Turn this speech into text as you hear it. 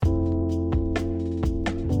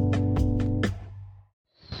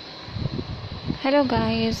Hello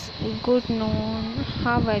guys, good noon.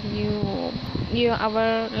 How are you?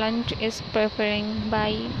 Our lunch is preparing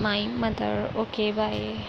by my mother. Okay, bye.